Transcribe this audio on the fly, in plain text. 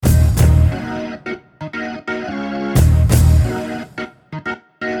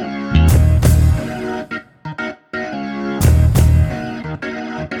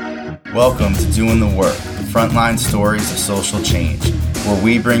Welcome to Doing the Work, Frontline Stories of Social Change, where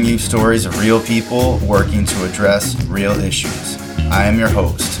we bring you stories of real people working to address real issues. I am your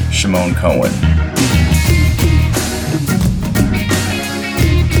host, Shimon Cohen.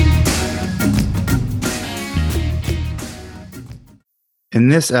 In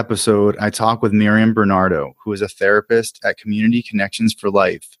this episode, I talk with Miriam Bernardo, who is a therapist at Community Connections for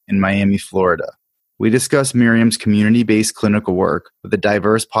Life in Miami, Florida. We discuss Miriam's community-based clinical work with a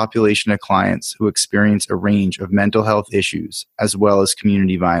diverse population of clients who experience a range of mental health issues, as well as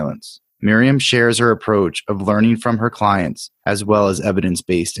community violence. Miriam shares her approach of learning from her clients, as well as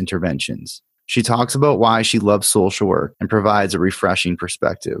evidence-based interventions. She talks about why she loves social work and provides a refreshing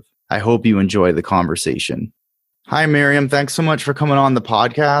perspective. I hope you enjoy the conversation. Hi, Miriam. Thanks so much for coming on the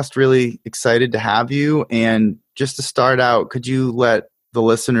podcast. Really excited to have you. And just to start out, could you let the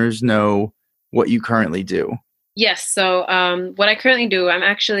listeners know what you currently do? Yes. So what I currently do, I'm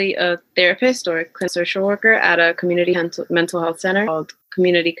actually a therapist or a clinical social worker at a community mental health center called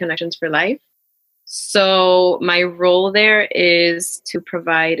Community Connections for Life. So my role there is to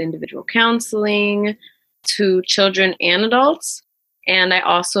provide individual counseling to children and adults. And I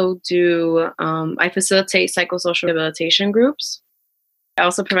also I facilitate psychosocial rehabilitation groups. I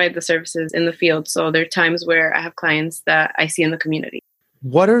also provide the services in the field. So there are times where I have clients that I see in the community.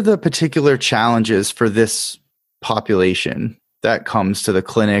 What are the particular challenges for this population that comes to the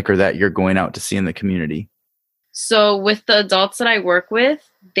clinic or that you're going out to see in the community? So with the adults that I work with,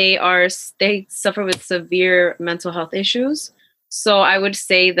 they suffer with severe mental health issues. So I would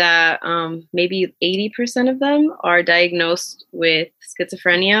say that maybe 80% of them are diagnosed with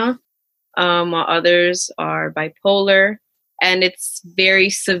schizophrenia, while others are bipolar, and it's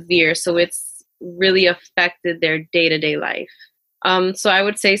very severe. So it's really affected their day-to-day life. So I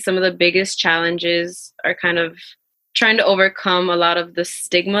would say some of the biggest challenges are kind of trying to overcome a lot of the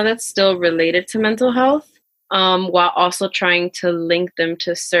stigma that's still related to mental health, while also trying to link them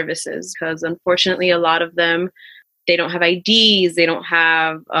to services, because unfortunately a lot of them, they don't have IDs, they don't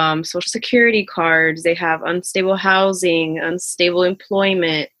have social security cards, they have unstable housing, unstable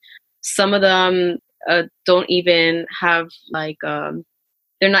employment. Some of them don't even have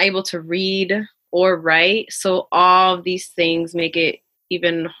they're not able to read or write. So all of these things make it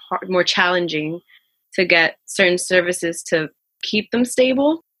even more challenging to get certain services to keep them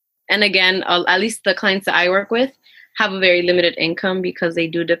stable. And again, at least the clients that I work with have a very limited income because they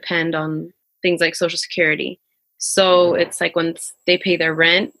do depend on things like Social Security. So it's like when they pay their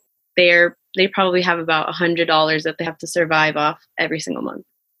rent, they probably have about $100 that they have to survive off every single month.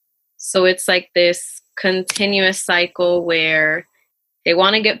 So it's like this continuous cycle where they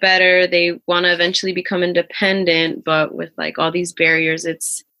want to get better, they want to eventually become independent, but with like all these barriers,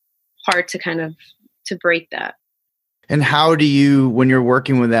 it's hard to kind of to break that. And how do you, when you're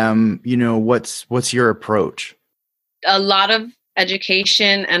working with them, what's your approach? A lot of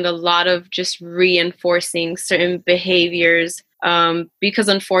education and a lot of just reinforcing certain behaviors, because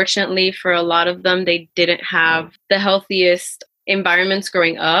unfortunately for a lot of them, they didn't have the healthiest environments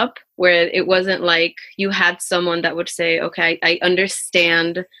growing up, where it wasn't like you had someone that would say, okay, I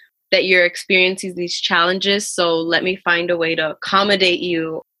understand that you're experiencing these challenges, so let me find a way to accommodate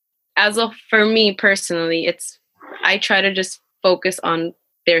you. For me personally, I try to just focus on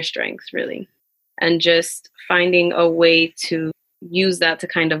their strengths really, and just finding a way to use that to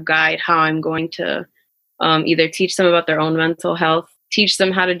kind of guide how I'm going to either teach them about their own mental health, teach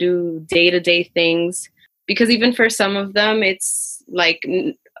them how to do day-to-day things. Because even for some of them, it's like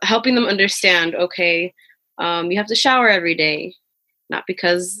helping them understand, okay, you have to shower every day, not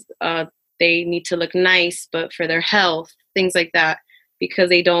because they need to look nice, but for their health, things like that, because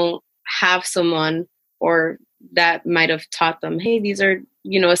they don't have someone or that might have taught them, hey, these are,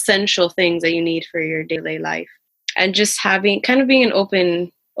 essential things that you need for your daily life. And just being an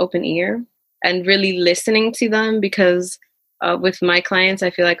open ear and really listening to them, because with my clients, I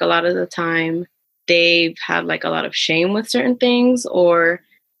feel like a lot of the time they've had like a lot of shame with certain things, or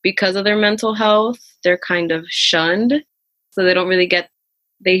because of their mental health, they're kind of shunned. So they didn't really get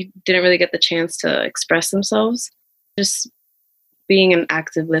the chance to express themselves. Just being an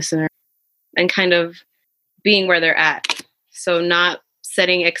active listener and kind of being where they're at. So not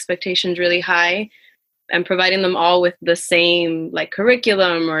setting expectations really high and providing them all with the same like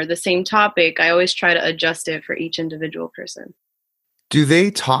curriculum or the same topic. I always try to adjust it for each individual person. Do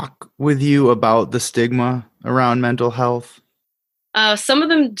they talk with you about the stigma around mental health? Some of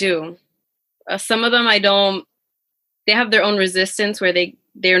them do. Some of them I don't. They have their own resistance where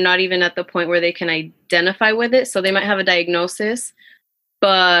they're not even at the point where they can identify with it. So they might have a diagnosis,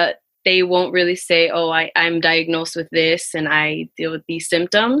 but they won't really say, oh, I'm diagnosed with this and I deal with these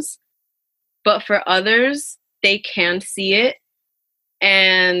symptoms. But for others, they can see it,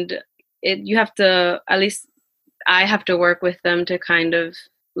 and you have to, at least I have to work with them to kind of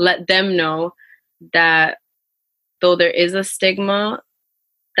let them know that though there is a stigma,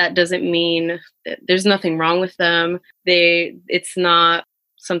 that doesn't mean that there's nothing wrong with them. It's not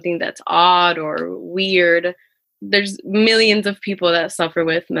something that's odd or weird. There's millions of people that suffer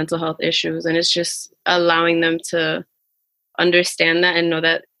with mental health issues, and it's just allowing them to understand that and know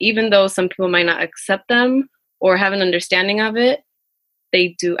that even though some people might not accept them or have an understanding of it,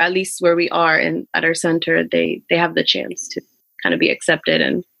 they do, at least where we are and at our center, they have the chance to kind of be accepted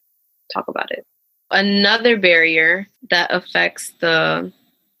and talk about it. Another barrier that affects the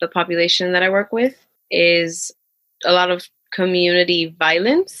population that I work with is a lot of community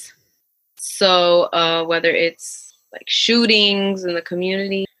violence. So whether it's like shootings in the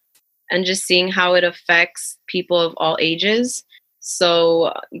community, and just seeing how it affects people of all ages.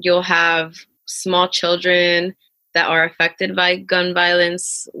 So you'll have small children that are affected by gun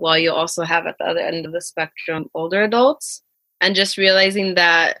violence, while you also have at the other end of the spectrum older adults. And just realizing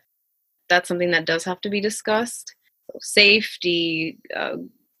that that's something that does have to be discussed. So safety, the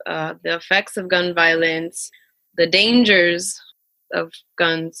effects of gun violence, the dangers of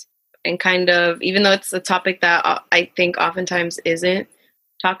guns, and kind of, even though it's a topic that I think oftentimes isn't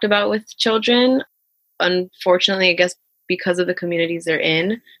talked about with children, unfortunately, I guess because of the communities they're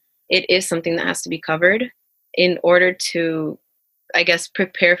in, it is something that has to be covered in order to, I guess,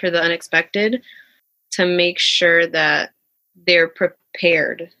 prepare for the unexpected, to make sure that they're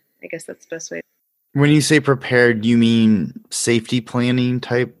prepared. I guess that's the best way. When you say prepared, you mean safety planning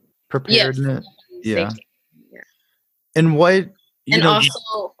type preparedness? Yes, Yeah. safety. Yeah. And what, and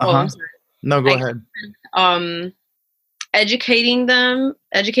also, I'm sorry. No, go ahead.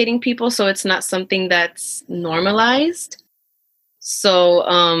 Educating people so it's not something that's normalized. So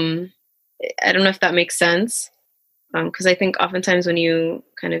I don't know if that makes sense, because I think oftentimes when you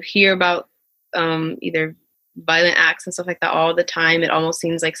kind of hear about either violent acts and stuff like that all the time, it almost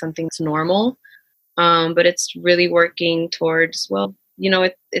seems like something's normal, but it's really working towards, well,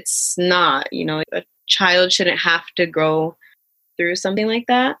 it's not, a child shouldn't have to go through something like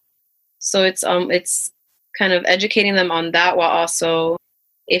that. So it's kind of educating them on that, while also,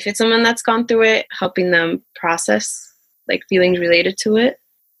 if it's someone that's gone through it, helping them process like feelings related to it.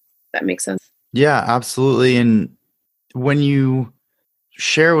 That makes sense. Yeah, absolutely. And when you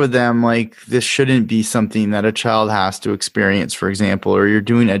share with them, like, this shouldn't be something that a child has to experience, for example, or you're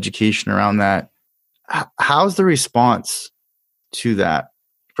doing education around that, how's the response to that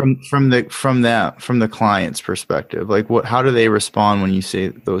from the client's perspective? Like, how do they respond when you say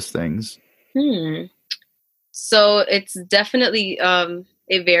those things? So it's definitely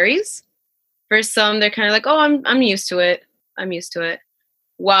it varies. For some, they're kind of like, oh, I'm used to it.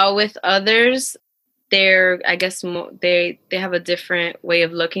 While with others, they're, I guess, they have a different way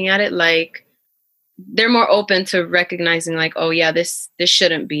of looking at it. Like, they're more open to recognizing, like, oh yeah, this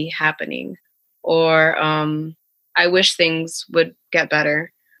shouldn't be happening, or I wish things would get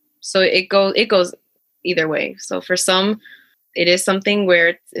better. So it goes either way. So for some, it is something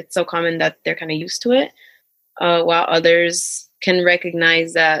where it's so common that they're kind of used to it, while others can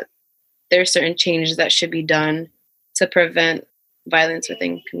recognize that there are certain changes that should be done to prevent violence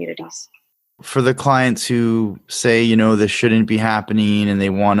within communities. For the clients who say, this shouldn't be happening, and they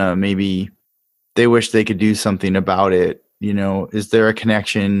want to, maybe they wish they could do something about it, is there a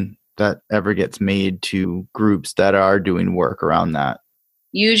connection that ever gets made to groups that are doing work around that?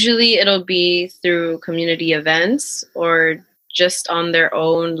 Usually it'll be through community events or just on their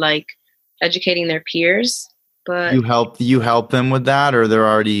own, like educating their peers. But you help them with that, or they're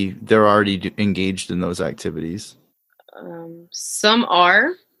already engaged in those activities? Some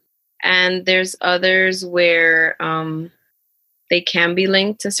are, and there's others where they can be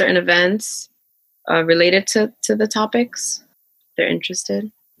linked to certain events related to the topics they're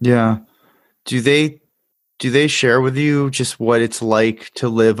interested. Yeah. Do they share with you just what it's like to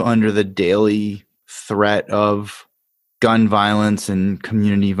live under the daily threat of gun violence and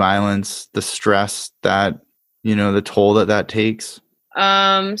community violence, the stress that, the toll that takes?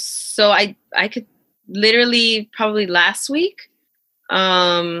 So I could literally, probably last week,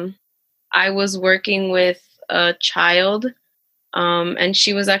 I was working with a child, and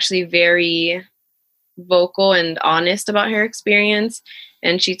she was actually very vocal and honest about her experience.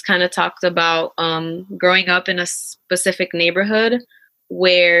 And she's kind of talked about growing up in a specific neighborhood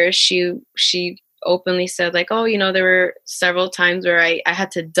where she openly said, like, oh, there were several times where I had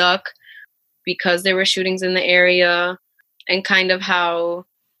to duck because there were shootings in the area, and kind of how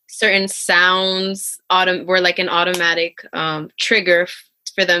certain sounds were like an automatic trigger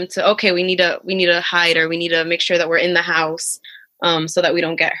for them to, okay, we need to hide, or we need to make sure that we're in the house, so that we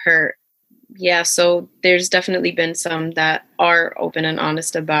don't get hurt. Yeah, so there's definitely been some that are open and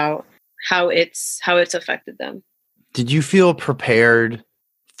honest about how it's affected them. Did you feel prepared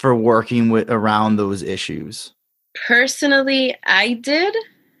for working around those issues? Personally, I did.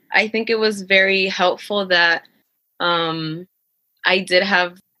 I think it was very helpful that I did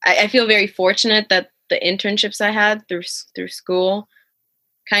have. I feel very fortunate that the internships I had through school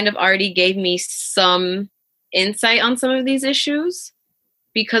kind of already gave me some insight on some of these issues.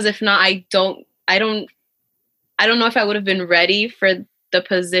 Because if not, I don't know if I would have been ready for the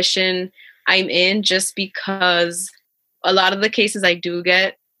position I'm in, just because a lot of the cases I do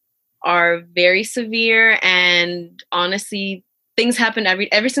get are very severe, and honestly, things happen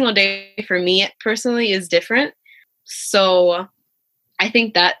every single day. For me personally is different. So I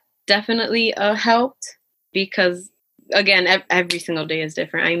think that definitely helped, because again, every single day is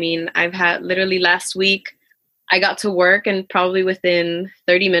different. I mean, I've had literally last week, I got to work and probably within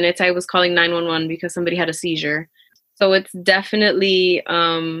 30 minutes, I was calling 911 because somebody had a seizure. So it's definitely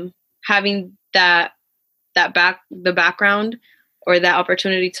having the background or that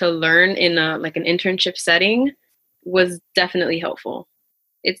opportunity to learn in an internship setting was definitely helpful.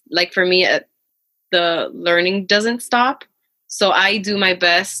 It's like, for me, the learning doesn't stop. So I do my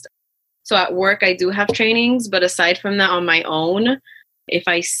best. So at work, I do have trainings, but aside from that, on my own, if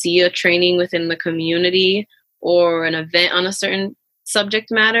I see a training within the community or an event on a certain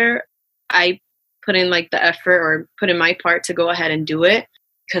subject matter, I put in the effort or put in my part to go ahead and do it,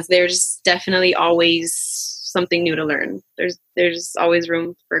 because there's definitely always something new to learn. There's always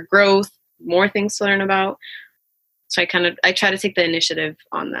room for growth, more things to learn about. So I try to take the initiative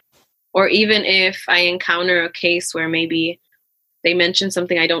on that. Or even if I encounter a case where maybe they mention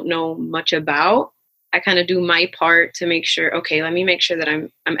something I don't know much about, I kind of do my part to make sure, okay, let me make sure that I'm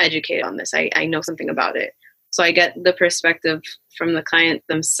educated on this. I know something about it. So I get the perspective from the client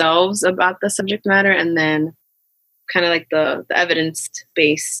themselves about the subject matter, and then kind of the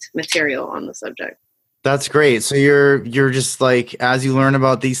evidence-based material on the subject. That's great. So you're just as you learn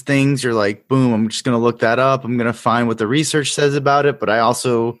about these things, you're like, boom, I'm just going to look that up. I'm going to find what the research says about it, but I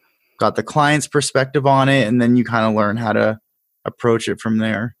also got the client's perspective on it, and then you kind of learn how to approach it from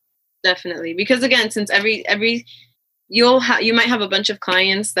there. Definitely. Because again, since you might have a bunch of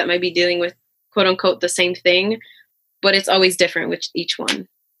clients that might be dealing with quote unquote the same thing, but it's always different with each one.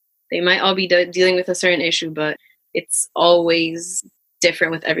 They might all be dealing with a certain issue, but it's always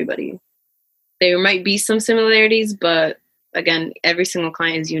different with everybody. There might be some similarities, but again, every single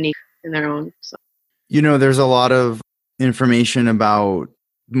client is unique in their own. So. There's a lot of information about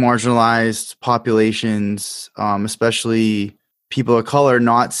marginalized populations, especially people of color,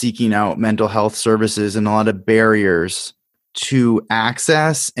 not seeking out mental health services, and a lot of barriers to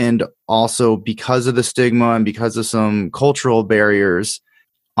access. And also because of the stigma and because of some cultural barriers,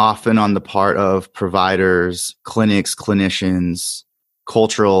 often on the part of providers, clinics, clinicians,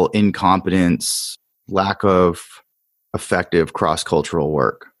 cultural incompetence, lack of effective cross-cultural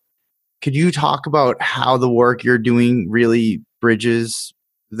work. Could you talk about how the work you're doing really bridges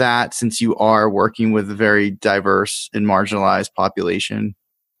that, since you are working with a very diverse and marginalized population?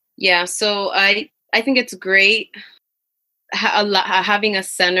 Yeah, so I think it's great having a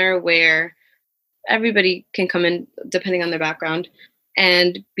center where everybody can come in, depending on their background,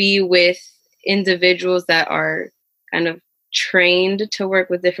 and be with individuals that are kind of trained to work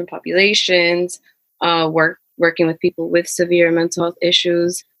with different populations, working with people with severe mental health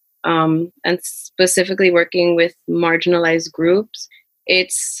issues, and specifically working with marginalized groups.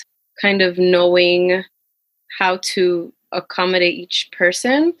 It's kind of knowing how to accommodate each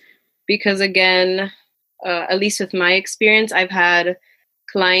person, because again, at least with my experience, I've had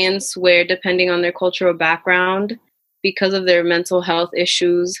clients where, depending on their cultural background, because of their mental health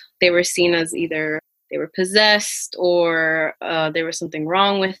issues, they were seen as either they were possessed or there was something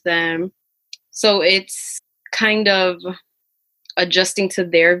wrong with them. So it's kind of adjusting to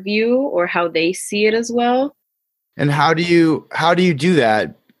their view or how they see it as well. And how do you do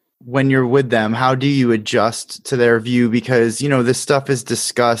that when you're with them? How do you adjust to their view? Because, this stuff is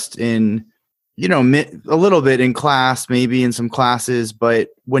discussed in, a little bit in class, maybe in some classes, but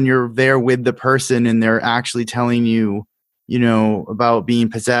when you're there with the person and they're actually telling you, about being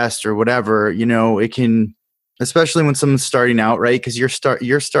possessed or whatever, it can, especially when someone's starting out, right? Because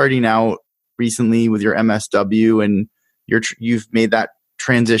you're starting out recently with your MSW, and you've made that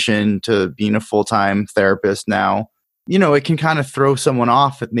transition to being a full-time therapist now. It can kind of throw someone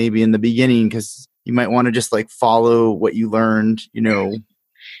off maybe in the beginning, because you might want to just follow what you learned,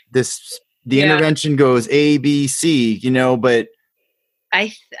 the intervention goes A, B, C, but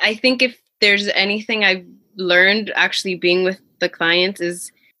I think if there's anything I've learned actually being with the clients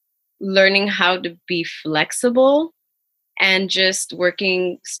is learning how to be flexible and just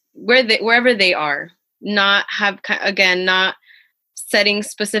working wherever they are. Not have again not setting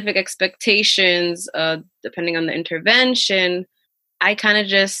specific expectations depending on the intervention. I kind of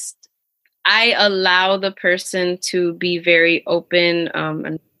just I allow the person to be very open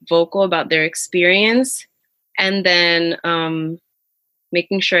and vocal about their experience, and then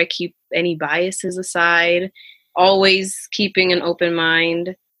making sure I keep any biases aside, always keeping an open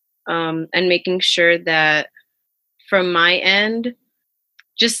mind, and making sure that from my end,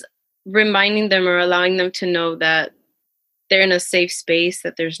 just reminding them or allowing them to know that they're in a safe space,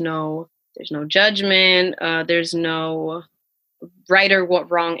 that there's no judgment, there's no right or what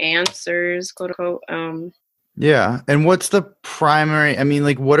wrong answers, quote unquote. Yeah. And what's the primary, I mean,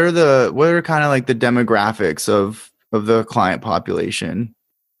 like what are kind of like the demographics of the client population?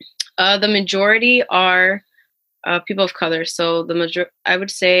 The majority are people of color. So I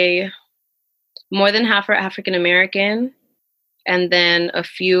would say more than half are African American, and then a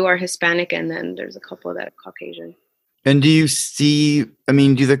few are Hispanic, and then there's a couple that are Caucasian. And do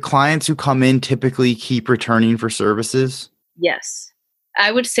the clients who come in typically keep returning for services? Yes.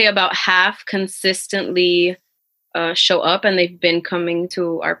 I would say about half consistently show up, and they've been coming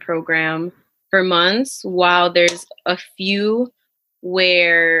to our program for months, while there's a few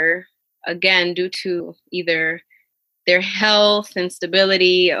where, again, due to either their health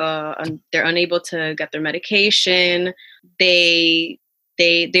instability, they're unable to get their medication, they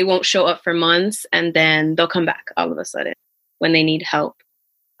won't show up for months, and then they'll come back all of a sudden when they need help.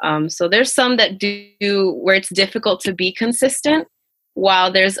 So there's some that do where it's difficult to be consistent,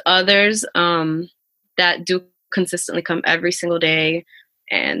 while there's others that do consistently come every single day,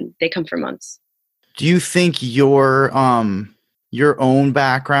 and they come for months. Do you think your own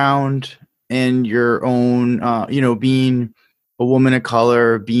background and your own, being a woman of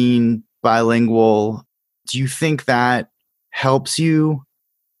color, being bilingual, do you think that helps you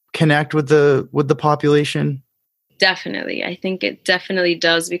connect with the population? Definitely. I think it definitely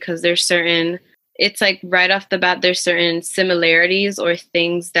does, because it's like right off the bat, there's certain similarities or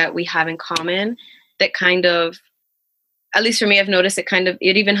things that we have in common that kind of, at least for me, I've noticed it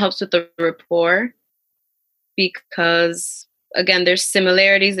even helps with the rapport, because again, there's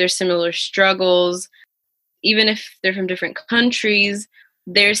similarities, there's similar struggles. Even if they're from different countries,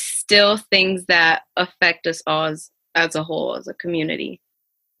 there's still things that affect us all as a whole, as a community.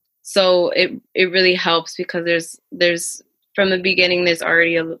 So it really helps, because there's from the beginning, there's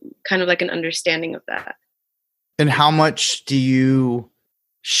already a kind of like an understanding of that. And how much do you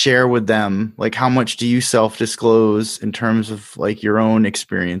share with them? Like, how much do you self-disclose in terms of like your own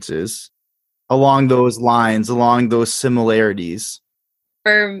experiences along those lines, along those similarities?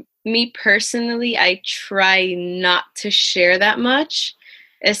 For me personally, I try not to share that much,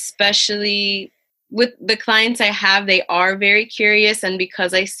 especially with the clients I have. They are very curious, and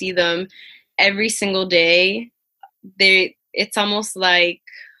because I see them every single day, it's almost like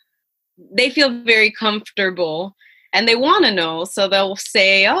they feel very comfortable and they want to know. So they'll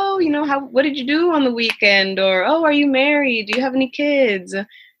say, "Oh, what did you do on the weekend?" Or, "Oh, are you married? Do you have any kids?"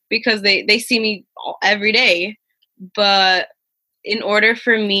 Because they see me every day. But in order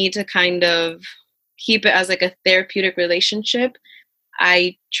for me to kind of keep it as like a therapeutic relationship,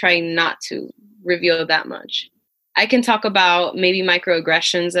 I try not to reveal that much. I can talk about maybe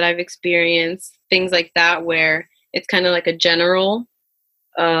microaggressions that I've experienced, things like that, where it's kind of like a general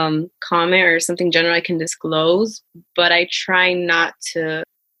comment or something general I can disclose, but I try not to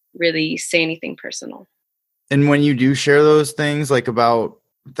really say anything personal. And when you do share those things, like about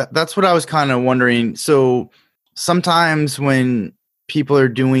that's what I was kind of wondering. So sometimes when people are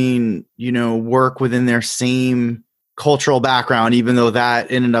doing, work within their same cultural background, even though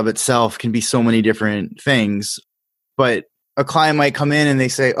that in and of itself can be so many different things, but a client might come in and they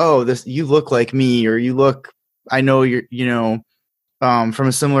say, "Oh, you look like me," or I know you're, from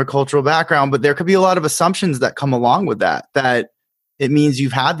a similar cultural background, but there could be a lot of assumptions that come along with that it means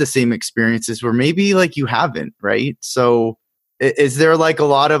you've had the same experiences where maybe like you haven't, right? So is there like a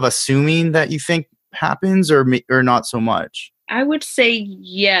lot of assuming that you think happens or not so much? I would say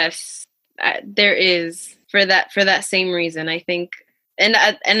yes, there is, for that same reason. I think,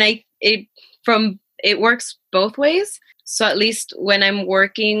 it works both ways. So at least when I'm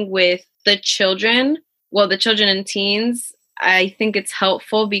working with the children and teens, I think it's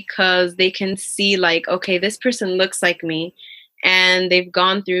helpful because they can see like, okay, this person looks like me, and they've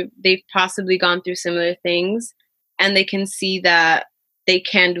possibly gone through similar things, and they can see that they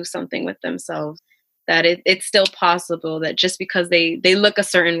can do something with themselves, that it's still possible, that just because they look a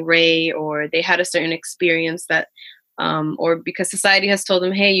certain way or they had a certain experience that or because society has told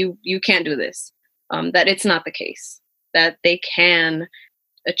them, hey, you can't do this, that it's not the case, that they can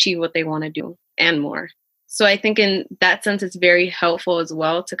achieve what they want to do and more. So I think in that sense, it's very helpful as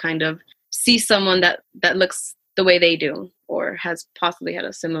well to kind of see someone that looks the way they do or has possibly had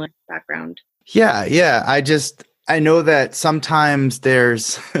a similar background. Yeah. I know that sometimes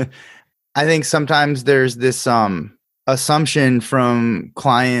there's, I think sometimes there's this assumption from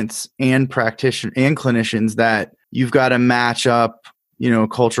clients and practitioners and clinicians that you've got to match up,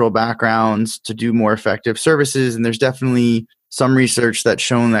 cultural backgrounds to do more effective services. And there's definitely some research that's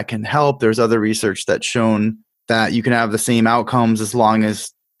shown that can help. There's other research that's shown that you can have the same outcomes as long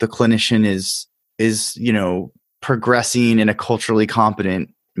as the clinician is progressing in a culturally competent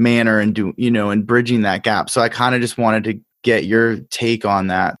manner and and bridging that gap. So I kind of just wanted to get your take on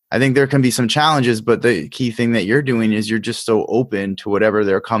that. I think there can be some challenges, but the key thing that you're doing is you're just so open to whatever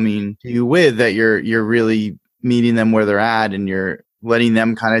they're coming to you with, that you're really meeting them where they're at, and you're letting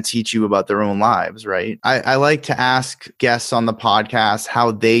them kind of teach you about their own lives, right? I like to ask guests on the podcast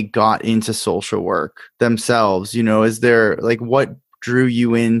how they got into social work themselves. Is there what drew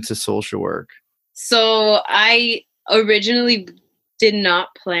you into social work? So I originally did not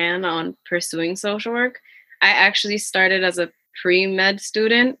plan on pursuing social work. I actually started as a pre-med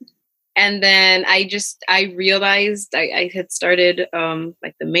student. And then I realized I had started the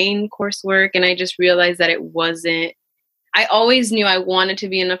main coursework, and I just realized that it wasn't, I always knew I wanted to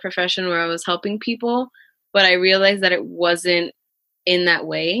be in a profession where I was helping people, but I realized that it wasn't in that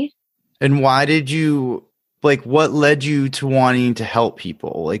way. And why did you, what led you to wanting to help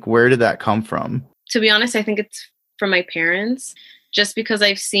people? Where did that come from? To be honest, I think it's from my parents, just because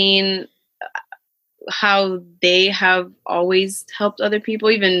I've seen how they have always helped other people,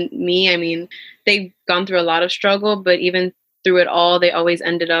 even me. I mean, they've gone through a lot of struggle, but even through it all, they always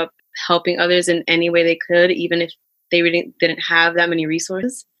ended up helping others in any way they could, even if they really didn't have that many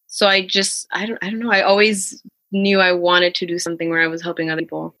resources. So I don't know. I always knew I wanted to do something where I was helping other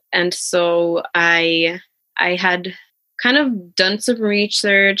people. And so I had kind of done some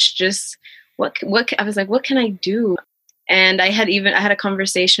research, just what I was like, what can I do? And I had a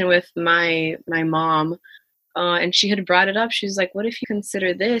conversation with my mom, and she had brought it up. She's like, what if you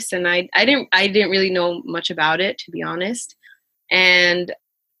consider this? And I didn't really know much about it, to be honest. And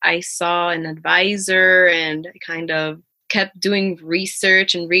I saw an advisor, and I kind of kept doing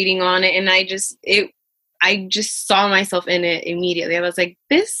research and reading on it. And I just saw myself in it immediately. I was like,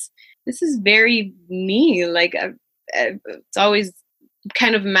 this is very me. It's always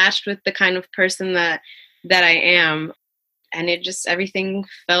kind of matched with the kind of person that I am. And it just, everything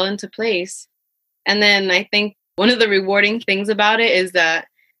fell into place. And then I think one of the rewarding things about it is that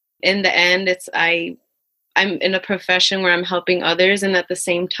in the end, I'm in a profession where I'm helping others, and at the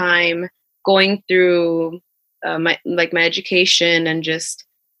same time going through my education and just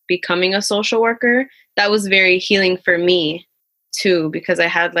becoming a social worker. That was very healing for me too, because I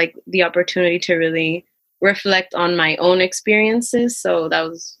had the opportunity to really reflect on my own experiences. So that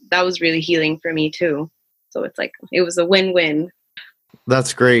was really healing for me too. So it was a win-win.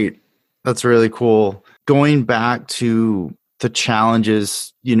 That's great. That's really cool. Going back to the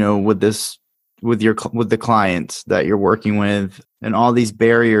challenges, with the clients that you're working with, and all these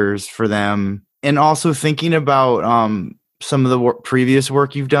barriers for them, and also thinking about some of the previous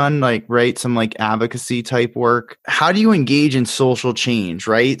work you've done, some advocacy type work. How do you engage in social change,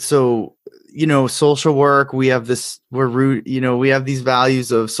 right? So, social work, we have we have these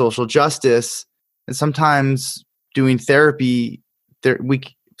values of social justice. And sometimes doing therapy,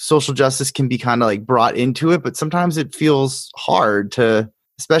 social justice can be kind of brought into it, but sometimes it feels hard to,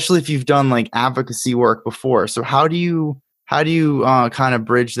 especially if you've done advocacy work before. So how do you kind of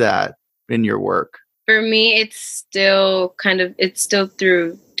bridge that in your work? For me, it's still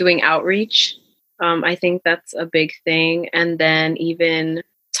through doing outreach. I think that's a big thing. And then even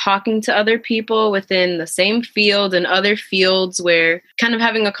talking to other people within the same field and other fields, where kind of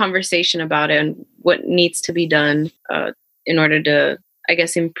having a conversation about it and what needs to be done in order to, I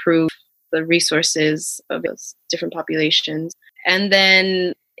guess, improve the resources of those different populations. And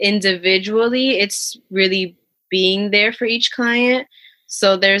then individually, it's really being there for each client.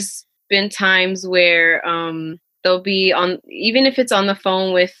 So there's been times where they'll be on, even if it's on the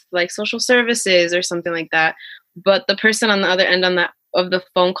phone with social services or something like that, but the person on the other end of the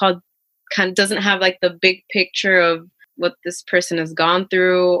phone call kind of doesn't have the big picture of what this person has gone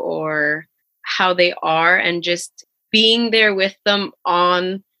through or how they are, and just being there with them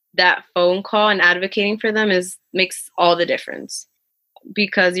on that phone call and advocating for them makes all the difference.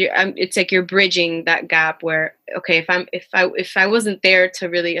 because it's like you're bridging that gap where, okay, if I wasn't there to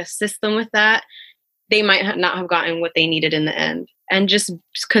really assist them with that, they might not have gotten what they needed in the end. And just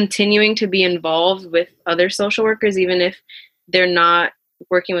continuing to be involved with other social workers, even if they're not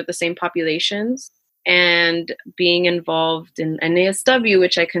working with the same populations, and being involved in NASW,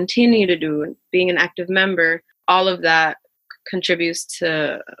 which I continue to do, and being an active member, all of that contributes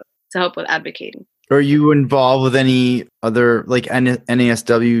to help with advocating. Are you involved with any other like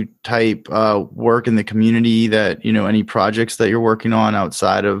NASW type work in the community that, any projects that you're working on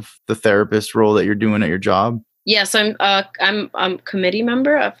outside of the therapist role that you're doing at your job? Yes, I'm a committee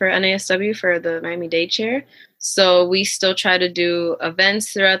member for NASW for the Miami Day Chair. So we still try to do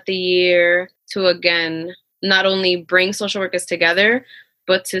events throughout the year to, again, not only bring social workers together,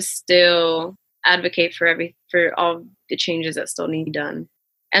 but to still advocate for all the changes that still need to be done.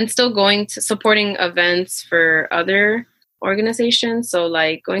 And still going to supporting events for other organizations. So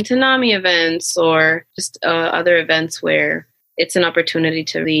like going to NAMI events or just other events where it's an opportunity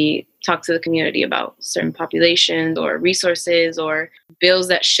to really talk to the community about certain populations or resources or bills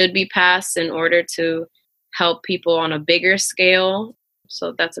that should be passed in order to help people on a bigger scale.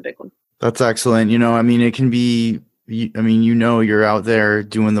 So that's a big one. That's excellent. It can be, you're out there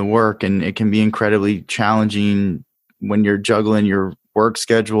doing the work, and it can be incredibly challenging when you're juggling your work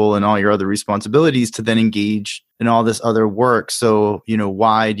schedule and all your other responsibilities to then engage in all this other work. So,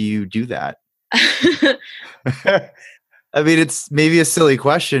 why do you do that? I mean, it's maybe a silly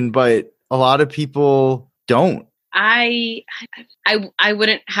question, but a lot of people don't. I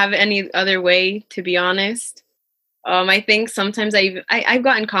wouldn't have any other way, to be honest. I think sometimes I've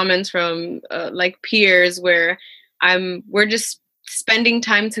gotten comments from like peers where we're just spending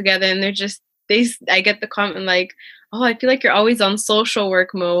time together, and I get the comment like, oh, I feel like you're always on social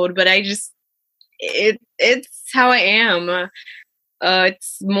work mode, but it's how I am.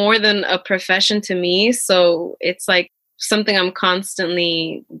 It's more than a profession to me. So it's like something I'm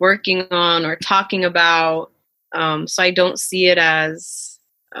constantly working on or talking about. So I don't see it as,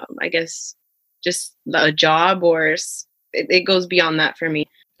 I guess, just a job, or it goes beyond that for me.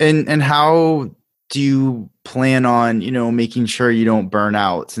 And how do you plan on, making sure you don't burn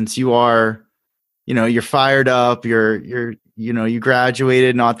out, since you are, you're fired up, you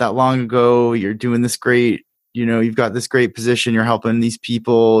graduated not that long ago, you're doing this great, you've got this great position, you're helping these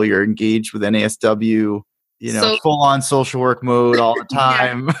people, you're engaged with NASW, so, full on social work mode all the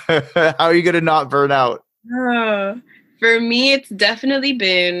time. Yeah. How are you going to not burn out? For me, it's definitely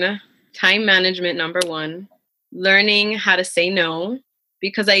been time management, number one, learning how to say no,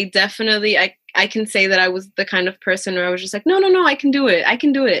 because I can say that I was the kind of person where I was just like, no, I can do it. I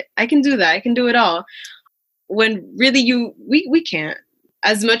can do it. I can do that. I can do it all. When really we can't.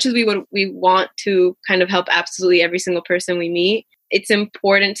 As much as we want to kind of help absolutely every single person we meet, it's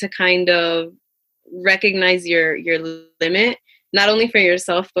important to kind of recognize your limit, not only for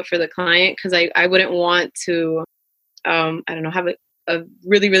yourself, but for the client. Because I wouldn't want to, have a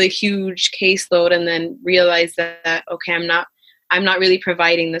really, really huge caseload and then realize that, okay, I'm not really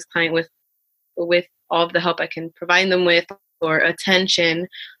providing this client with all of the help I can provide them with or attention.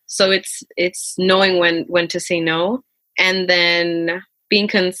 So it's knowing when to say no, and then being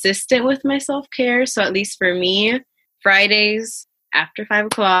consistent with my self-care. So at least for me, Fridays after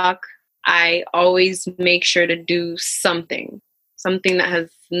 5:00, I always make sure to do something that has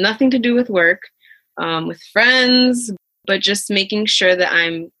nothing to do with work, with friends, but just making sure that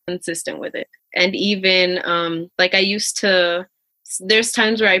I'm consistent with it. And even like there's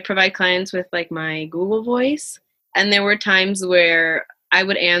times where I provide clients with like my Google Voice, and there were times where I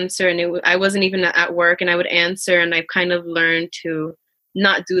would answer and I wasn't even at work, and I would answer, and I've kind of learned to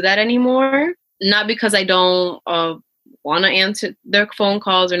not do that anymore. Not because I don't want to answer their phone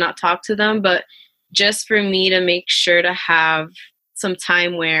calls or not talk to them, but just for me to make sure to have some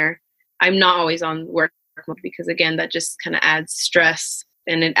time where I'm not always on work mode, because again, that just kind of adds stress,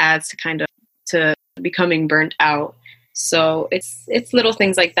 and it adds to becoming burnt out. So it's little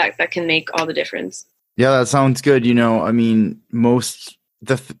things like that can make all the difference. Yeah, that sounds good.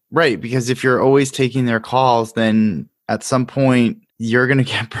 Right, because if you're always taking their calls, then at some point you're going to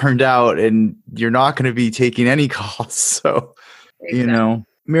get burned out and you're not going to be taking any calls. So, exactly.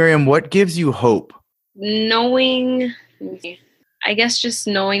 Miriam, what gives you hope? I guess just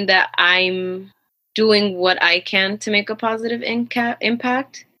knowing that I'm doing what I can to make a positive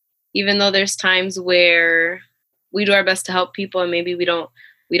impact, even though there's times where we do our best to help people and maybe we don't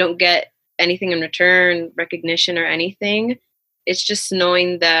get anything in return, recognition or anything. It's just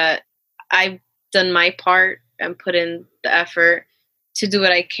knowing that I've done my part and put in the effort to do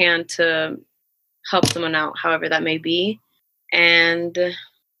what I can to help someone out, however that may be. and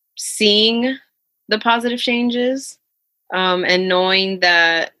seeing the positive changes, and knowing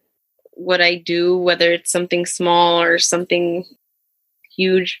that what I do, whether it's something small or something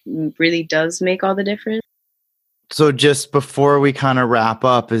huge, really does make all the difference. So just before we kind of wrap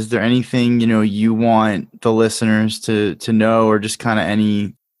up, is there anything, you want the listeners to know, or just kind of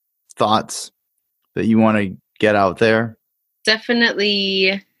any thoughts that you want to get out there?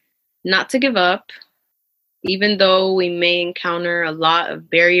 Definitely not to give up, even though we may encounter a lot of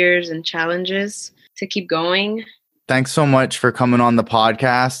barriers and challenges, to keep going. Thanks so much for coming on the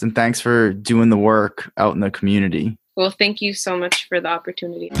podcast, and thanks for doing the work out in the community. Well, thank you so much for the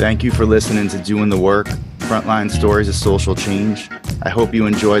opportunity. Thank you for listening to Doing the Work, Frontline Stories of Social Change. I hope you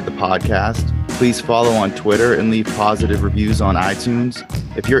enjoyed the podcast. Please follow on Twitter and leave positive reviews on iTunes.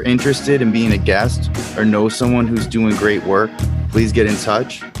 If you're interested in being a guest or know someone who's doing great work, please get in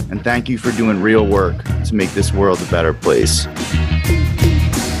touch. And thank you for doing real work to make this world a better place.